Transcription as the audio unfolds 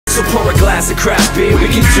Pour a glass of craft beer, we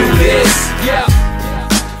can do this. Yeah.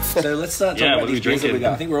 So let's start talking about these beers that we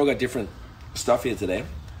got. I think we're all got different stuff here today.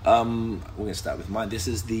 We're going to start with mine. This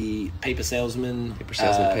is the Paper Salesman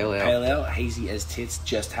Pale Ale. Pale Ale, hazy as tits,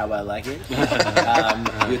 just how I like it. You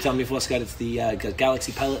were telling me before, Scott, it's the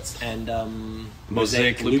Galaxy Pellets and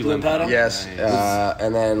Mosaic Lupulin powder. Yes,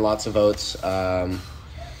 and then lots of oats.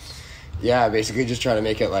 Yeah, basically just trying to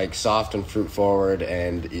make it like soft and fruit forward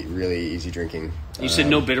and really easy drinking. You said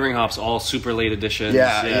no bittering hops, all super late editions.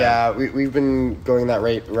 Yeah. We've been going that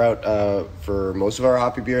route for most of our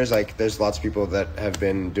hoppy beers. Like, there's lots of people that have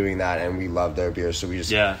been doing that, and we love their beers, so we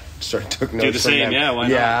just sort of took notes. Do the same, them. why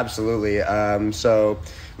not? Yeah, absolutely. So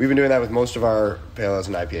we've been doing that with most of our pale ales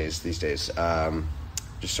and IPAs these days.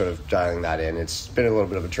 Just sort of dialing that in. It's been a little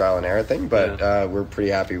bit of a trial and error thing, but we're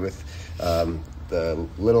pretty happy with the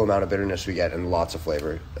little amount of bitterness we get and lots of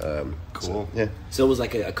flavor. Cool. So it was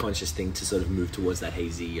like a conscious thing to sort of move towards that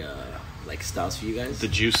hazy like styles for you guys? The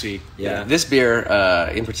juicy. Yeah. This beer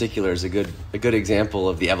in particular is a good example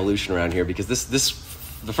of the evolution around here, because this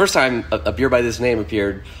the first time a beer by this name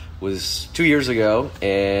appeared was 2 years ago,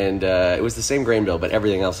 and it was the same grain bill, but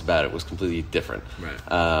everything else about it was completely different.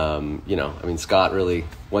 Right. Scott really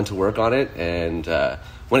went to work on it, and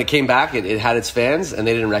when it came back, it had its fans, and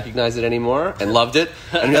they didn't recognize it anymore and loved it.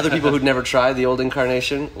 And the other people who'd never tried the old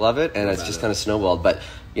incarnation love it, and it's just kind of snowballed. But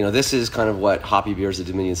this is kind of what hoppy beers of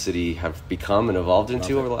Dominion City have become and evolved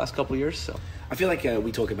into over the last couple of years. So I feel like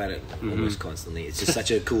we talk about it almost constantly. It's just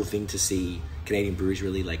such a cool thing to see Canadian breweries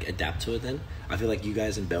really like adapt to it. Then I feel like you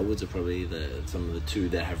guys and Bellwoods are probably some of the two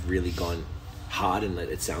that have really gone hard. And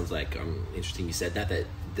it sounds like interesting you said that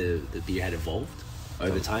the beer had evolved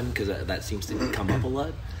over time, because that seems to come up a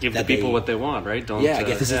lot. Give the people what they want, right? I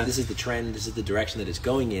guess this is the trend, this is the direction that it's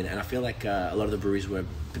going in, and I feel like a lot of the breweries were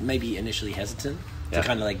maybe initially hesitant to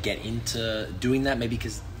kind of like get into doing that, maybe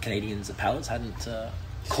because Canadians' palates hadn't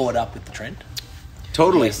caught up with the trend.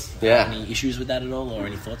 Totally. Any issues with that at all, or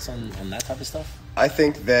any thoughts on that type of stuff? I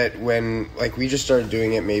think that when we just started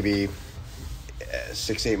doing it maybe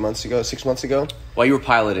 6 months ago. Well, you were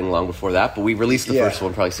piloting long before that, but we released the first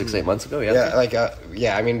one probably 6-8 months ago.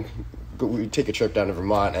 We take a trip down to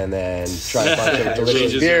Vermont and then try a bunch of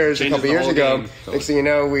delicious beers a couple years ago. Next thing you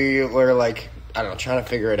know, we were like, I don't know, trying to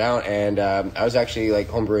figure it out, and I was actually like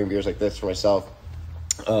home brewing beers like this for myself,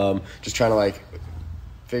 just trying to like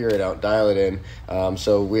figure it out, dial it in.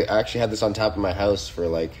 So we actually had this on top of my house for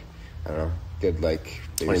like, I don't know, good like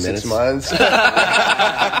 20 minutes. 6 months.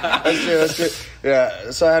 That's true. Yeah,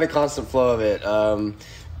 so I had a constant flow of it.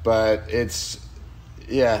 But it's,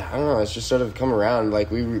 I don't know, it's just sort of come around. Like,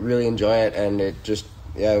 we really enjoy it, and it just,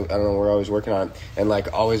 I don't know, we're always working on it. And,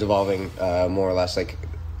 like, always evolving, more or less. Like,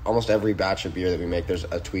 almost every batch of beer that we make, there's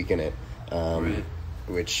a tweak in it.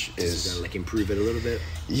 Which is... Just like improve it a little bit?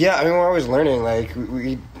 Yeah, I mean, we're always learning. Like,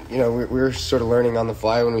 we're sort of learning on the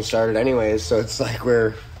fly when we started anyways, so it's like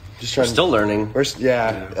we're... We're still learning.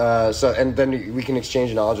 So and then we can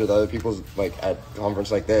exchange knowledge with other people, like at a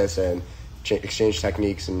conference like this, and exchange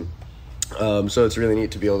techniques, and so it's really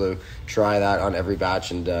neat to be able to try that on every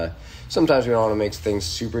batch. And sometimes we don't want to make things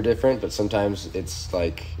super different, but sometimes it's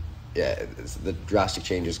like, the drastic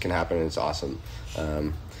changes can happen, and it's awesome.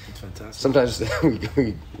 It's fantastic. Sometimes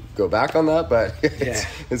we go back on that, but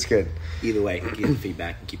it's good. Either way, give the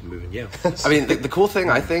feedback and keep it moving. Yeah. I mean, the cool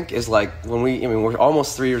thing, I think, is like we're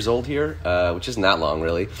almost 3 years old here, which isn't that long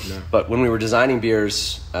really. No. But when we were designing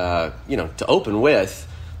beers, to open with,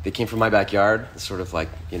 they came from my backyard. It's sort of like,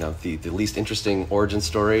 the least interesting origin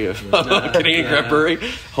story of Canadian craft brewery,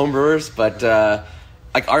 home brewers. But the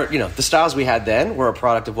styles we had then were a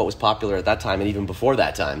product of what was popular at that time and even before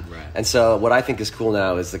that time. Right. And so what I think is cool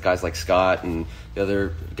now is that guys like Scott and the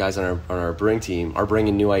other guys on our brewing team are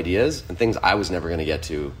bringing new ideas and things I was never going to get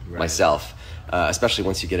to myself, especially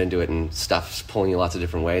once you get into it and stuff's pulling you lots of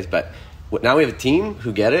different ways. But now we have a team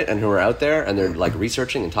who get it and who are out there, and they're like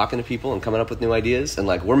researching and talking to people and coming up with new ideas, and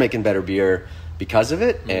like we're making better beer because of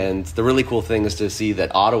it. And the really cool thing is to see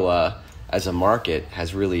that Ottawa as a market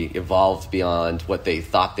has really evolved beyond what they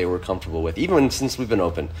thought they were comfortable with, even since we've been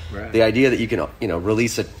open. Right. The idea that you can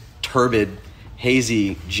release a turbid,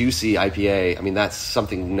 hazy, juicy IPA, I mean, that's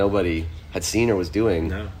something nobody had seen or was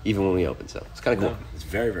doing even when we opened. So it's kind of cool. It's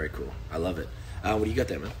very, very cool. I love it. What do you got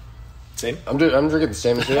there, man? Same? I'm drinking the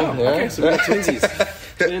same as you. Okay, so we got twinsies.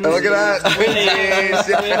 Look at that.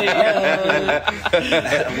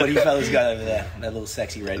 What do you fellas got over there? That little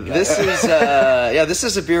sexy red guy. This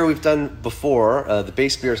is a beer we've done before. The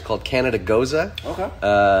base beer is called Canada Gose. Okay.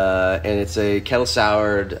 And it's a kettle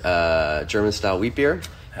soured German style wheat beer.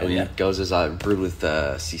 And Gose is brewed with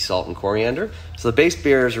sea salt and coriander. So the base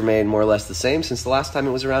beers remain more or less the same since the last time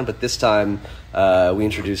it was around, but this time we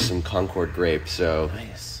introduced some Concord grape. So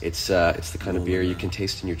it's the kind of beer you can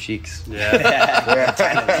taste in your cheeks. Yeah.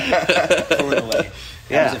 Pull it away.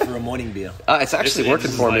 How is it for a morning beer? It's actually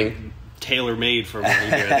working for me. Tailor made for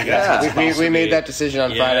morning beer. I think We made that decision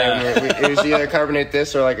on Friday. It was either carbonate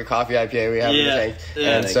this or like a coffee IPA we have in the tank.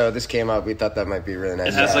 And so this came up. We thought that might be really nice.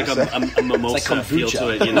 It has like a mimosa feel to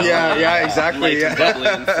it, you know? Yeah, exactly. Light, bubbly,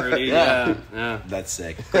 and fruity. Yeah. That's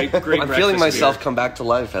sick. Great I'm feeling myself beer. come back to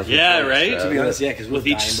life. As right? To be honest, because with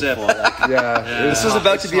each sip. This is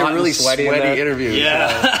about to be a really sweaty interview.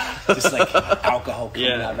 Yeah. Just like alcohol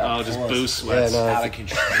coming out of our just pores. boost sweats. Out of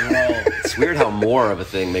control. It's weird how more of a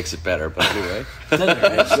thing makes it better, but anyway. Let's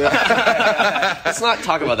not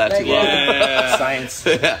talk about that too long. Science.